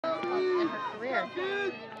her career.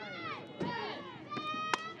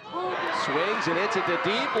 Swings and hits it to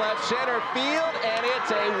deep left center field, and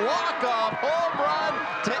it's a walk-off home run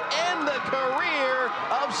to end the career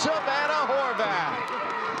of Savannah Horvath.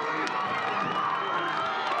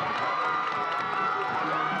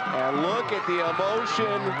 And look at the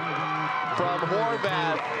emotion from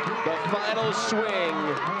Horvath, the final swing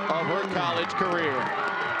of her college career.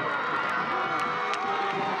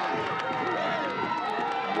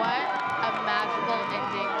 What a magical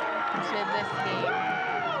ending to this game.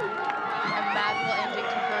 A magical ending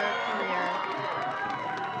to her career.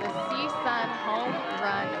 The CSUN home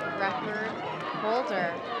run record holder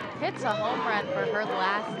hits a home run for her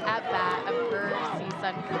last at-bat of her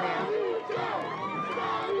CSUN career.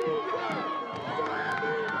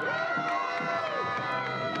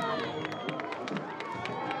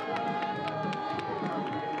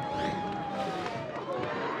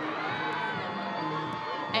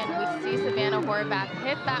 Savannah Horvath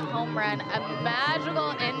hit that home run, a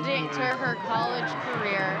magical ending to her college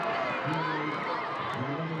career.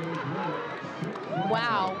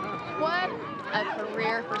 Wow, what a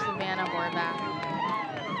career for Savannah Horvath.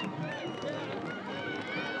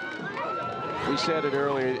 We said it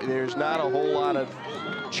earlier, there's not a whole lot of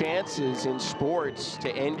chances in sports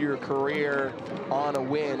to end your career on a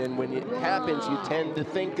win, and when it happens, you tend to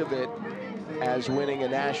think of it as winning a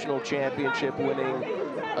national championship, winning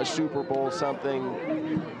a Super Bowl, something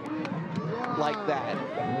like that.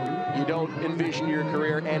 You don't envision your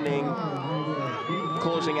career ending,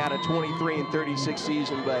 closing out a 23-36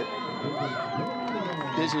 season, but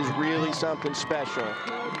this is really something special.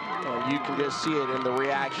 And you can just see it in the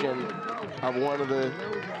reaction of one of the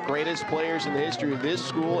greatest players in the history of this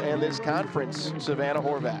school and this conference, Savannah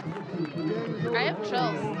Horvath. I have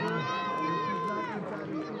chills.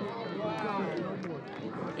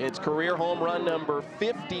 It's career home run number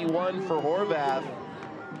 51 for Horvath,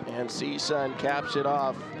 and CSUN caps it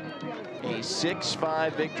off. A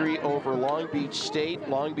 6-5 victory over Long Beach State.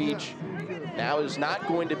 Long Beach now is not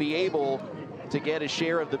going to be able to get a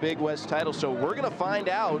share of the Big West title, so we're going to find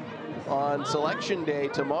out on Selection Day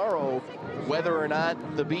tomorrow whether or not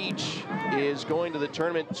the Beach is going to the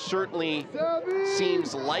tournament. Certainly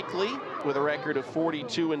seems likely with a record of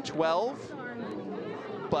 42-12,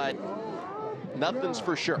 but nothing's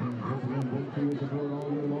for sure.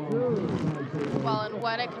 Well, and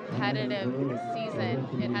what a competitive season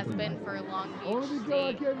it has been for Long Beach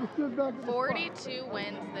State. 42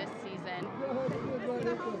 wins this season.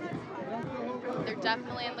 They're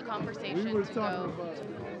definitely in the conversation to go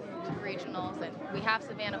to regionals, and we have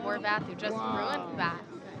Savannah Horvath, who just ruined that.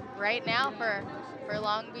 Right now for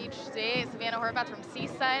Long Beach State, Savannah Horvath from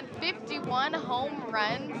CSUN, 51 home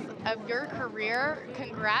runs of your career.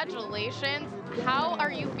 Congratulations. How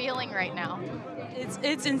are you feeling right now?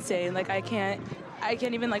 It's insane. Like I can't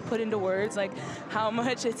even like put into words like how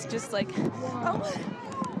much. It's just like, oh.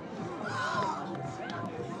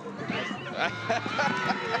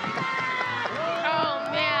 Oh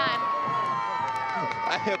man.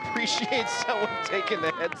 I appreciate someone taking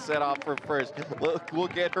the headset off her first. We'll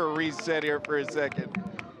get her reset here for a second.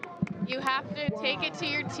 You have to take it to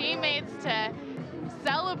your teammates to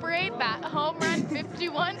celebrate that home run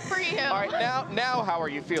 51 for you. All right, now how are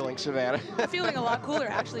you feeling, Savannah? I'm feeling a lot cooler,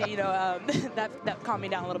 actually. You know, that calmed me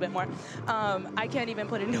down a little bit more. I can't even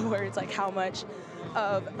put into words like how much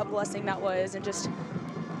of a blessing that was, and just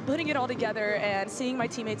putting it all together and seeing my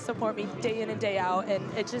teammates support me day in and day out,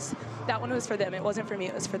 and it just, that one was for them. It wasn't for me,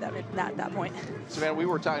 it was for them at that point. Savannah, we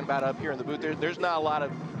were talking about up here in the booth, there's not a lot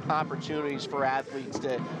of opportunities for athletes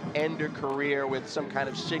to end a career with some kind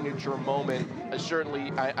of signature moment.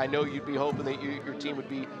 Certainly, I know you'd be hoping that your team would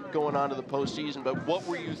be going on to the postseason, but what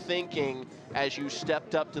were you thinking as you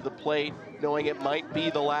stepped up to the plate, knowing it might be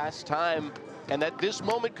the last time, and that this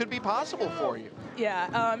moment could be possible for you?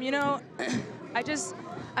 Yeah, you know, I just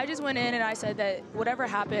went in and I said that whatever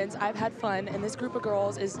happens, I've had fun, and this group of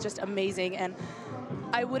girls is just amazing, and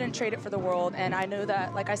I wouldn't trade it for the world. And I know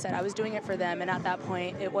that, like I said, I was doing it for them, and at that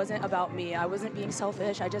point, it wasn't about me. I wasn't being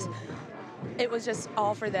selfish. It was just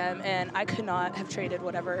all for them, and I could not have traded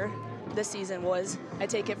whatever this season was. I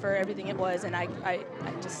take it for everything it was, and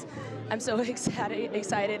I'm so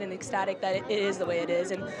excited and ecstatic that it is the way it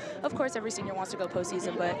is. And of course, every senior wants to go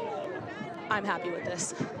postseason, but I'm happy with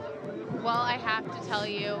this. Well, I have to tell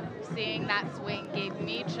you, seeing that swing gave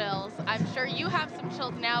me chills. I'm sure you have some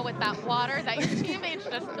chills now with that water that your teammates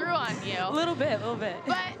just threw on you. A little bit.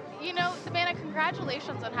 But You know, Savannah,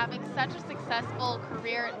 congratulations on having such a successful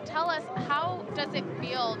career. Tell us, how does it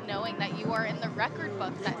feel knowing that you are in the record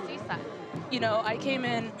books at CSUN? You know, I came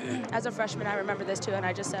in as a freshman, I remember this too, and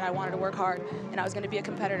I just said I wanted to work hard, and I was going to be a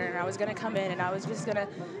competitor, and I was going to come in, and I was just going to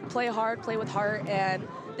play hard, play with heart, and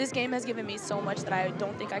this game has given me so much that I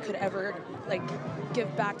don't think I could ever, like,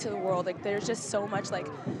 give back to the world. Like, there's just so much, like,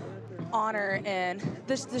 honor, and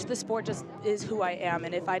the sport just is who I am,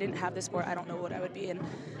 and if I didn't have this sport, I don't know what I would be. And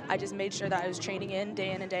I just made sure that I was training in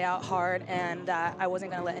and day out hard, and that I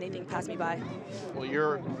wasn't going to let anything pass me by.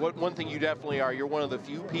 Well, one thing you definitely are, you're one of the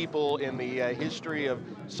few people in the history of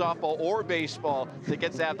softball or baseball that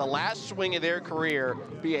gets to have the last swing of their career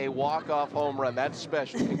be a walk-off home run. That's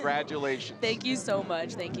special. Congratulations. Thank you so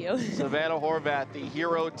much. Thank you. Savannah Horvath, the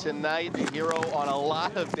hero tonight, the hero on a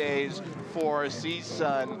lot of days for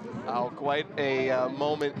CSUN. Quite a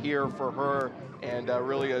moment here for her, and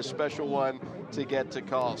really a special one to get to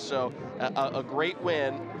call. So a great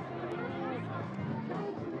win.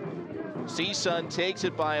 CSUN takes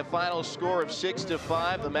it by a final score of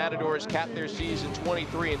 6-5. The Matadors capped their season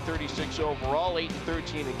 23-36 overall,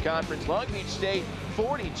 8-13 in conference. Long Beach State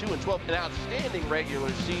 42-12, an outstanding regular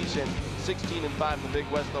season, 16-5 in the Big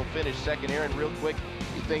West. They'll finish second. Erin, real quick,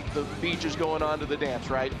 you think the Beach is going on to the dance,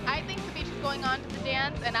 right? I think the Beach is going on to the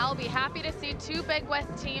dance, and I'll be happy to see two Big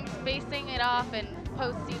West teams facing it off in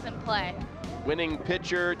postseason play. Winning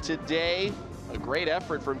pitcher today, a great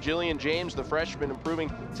effort from Jillian James, the freshman, improving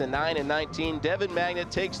to 9-19. Devin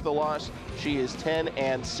Magnet takes the loss. She is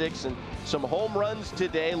 10-6, and some home runs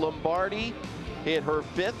today. Lombardi hit her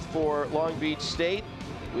 5th for Long Beach State.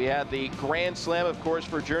 We had the grand slam, of course,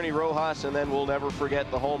 for Journey Rojas, and then we'll never forget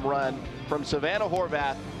the home run from Savannah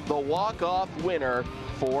Horvath, the walk-off winner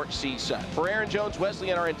for CSUN. For Erin Jones,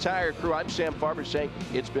 Wesley, and our entire crew, I'm Sam Farber saying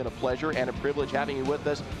it's been a pleasure and a privilege having you with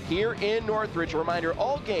us here in Northridge. A reminder,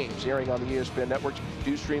 all games airing on the ESPN networks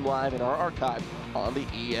do stream live and are archived on the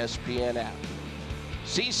ESPN app.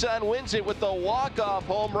 CSUN wins it with the walk-off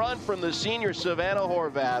home run from the senior Savannah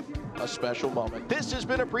Horvath. A special moment. This has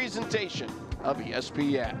been a presentation of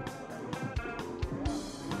ESPN.